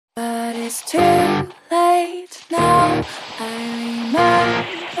It's too late now. I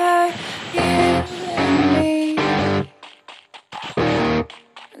remember you and me,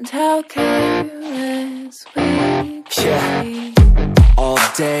 and how careless we could be. All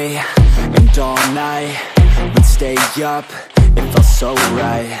day and all night, we'd stay up, it felt so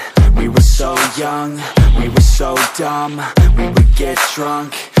right. We were so young, we were so dumb. We would get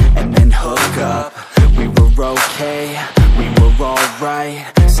drunk and then hook up. We were okay, we were alright,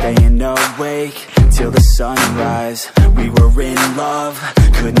 staying awake till the sunrise. We were in love,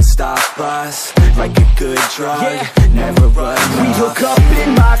 couldn't stop us, like a good drug, never enough. We hook up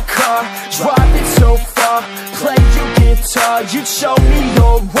in my car, driving so far, play your guitar, you'd show me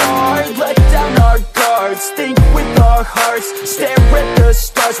your art. Let down our guards, think with our hearts, stare at the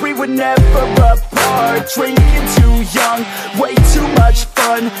stars, we were never apart. Drinking too young, way too much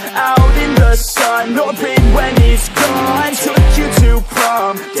fun, out in the sun, orbit when it's gone. Took you to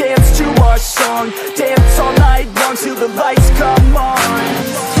prom, dance to our song, dance all night long till the lights come on.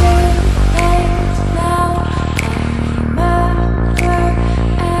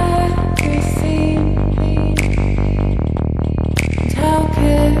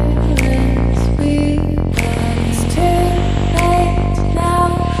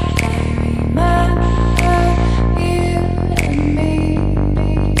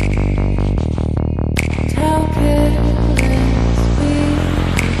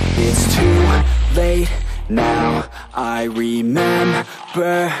 Late now, I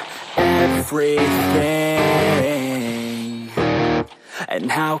remember everything,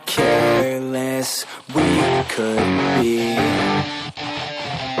 and how careless we could be,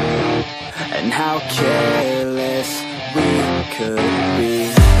 and how careless we could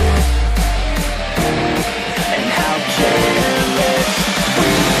be, and how careless we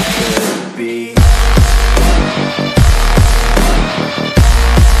could be.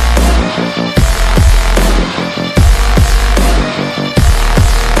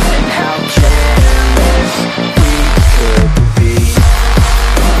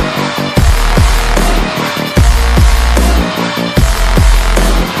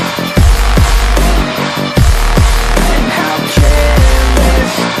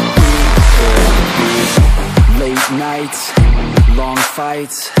 Nights, long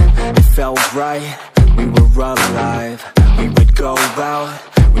fights, it felt right, we were alive. We would go out,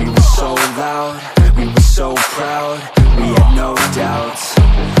 we were so loud, we were so proud, we had no doubts.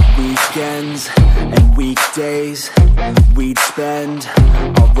 Weekends and weekdays, we'd spend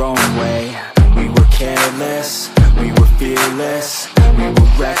our own way. We were careless, we were fearless, we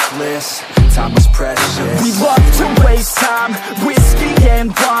were reckless, time was precious. We loved to waste time, whiskey and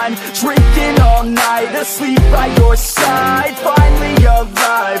wine, drinking all night, asleep by your side. Finally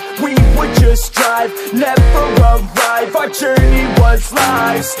alive, we would just drive, never arrive. Our journey was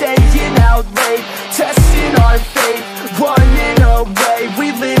live, staying out late, testing our fate, running away.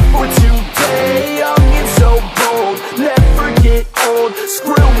 We live for today, young and so bold, never get old.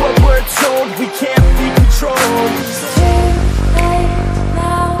 Screw what we're told, we can't be controlled.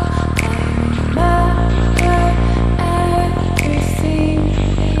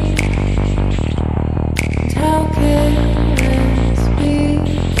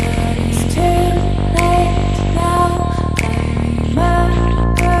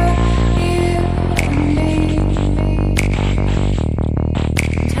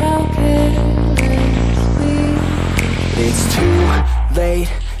 It's too late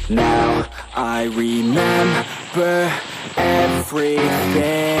now, I remember everything,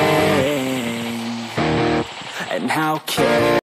 and how